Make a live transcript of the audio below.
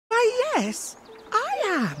Yes,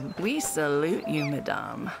 I am. We salute you,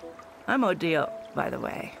 madame. I'm Odile, by the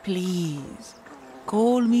way. Please,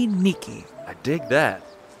 call me Nikki. I dig that.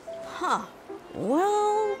 Huh.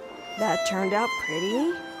 Well, that turned out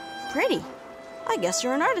pretty. I guess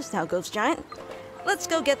you're an artist now, Ghost Giant. Let's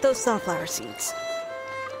go get those sunflower seeds.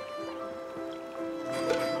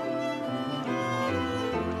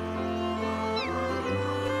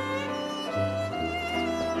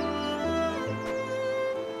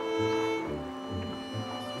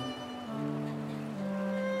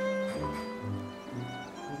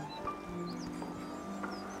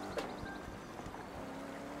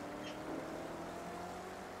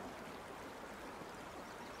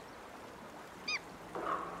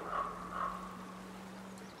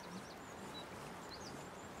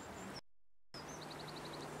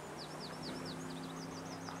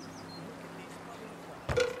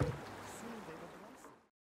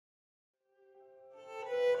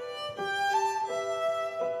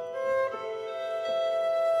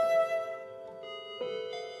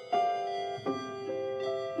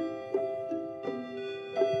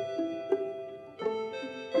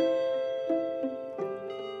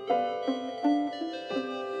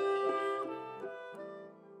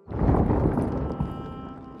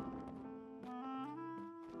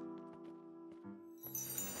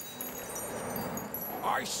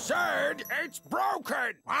 I said it's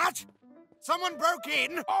broken! What? Someone broke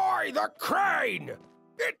in? The crane!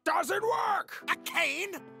 It doesn't work! A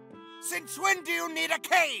cane? Since when do you need a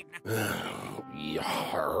cane?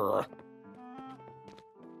 Yarr.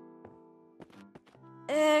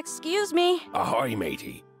 Excuse me. Ahoy,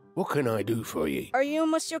 matey. What can I do for ye? Are you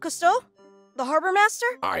Monsieur Cousteau? The harbor master?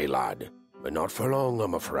 Aye, lad. But not for long,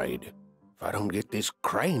 I'm afraid. If I don't get this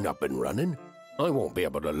crane up and running, I won't be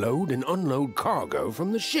able to load and unload cargo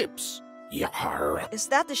from the ships. Yar. Is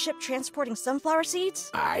that the ship transporting sunflower seeds?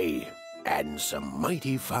 Aye, and some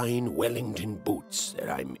mighty fine Wellington boots that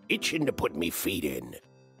I'm itching to put me feet in.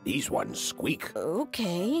 These ones squeak.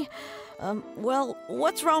 Okay. Well,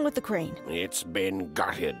 what's wrong with the crane? It's been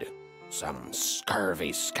gutted. Some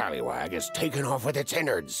scurvy scallywag has taken off with its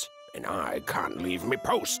innards, and I can't leave me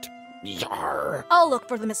post. Yar. I'll look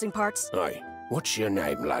for the missing parts. Aye. What's your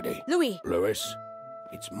name, laddie? Louis. Louis.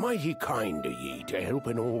 It's mighty kind of ye to help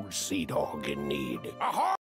an old sea dog in need. Ahoy!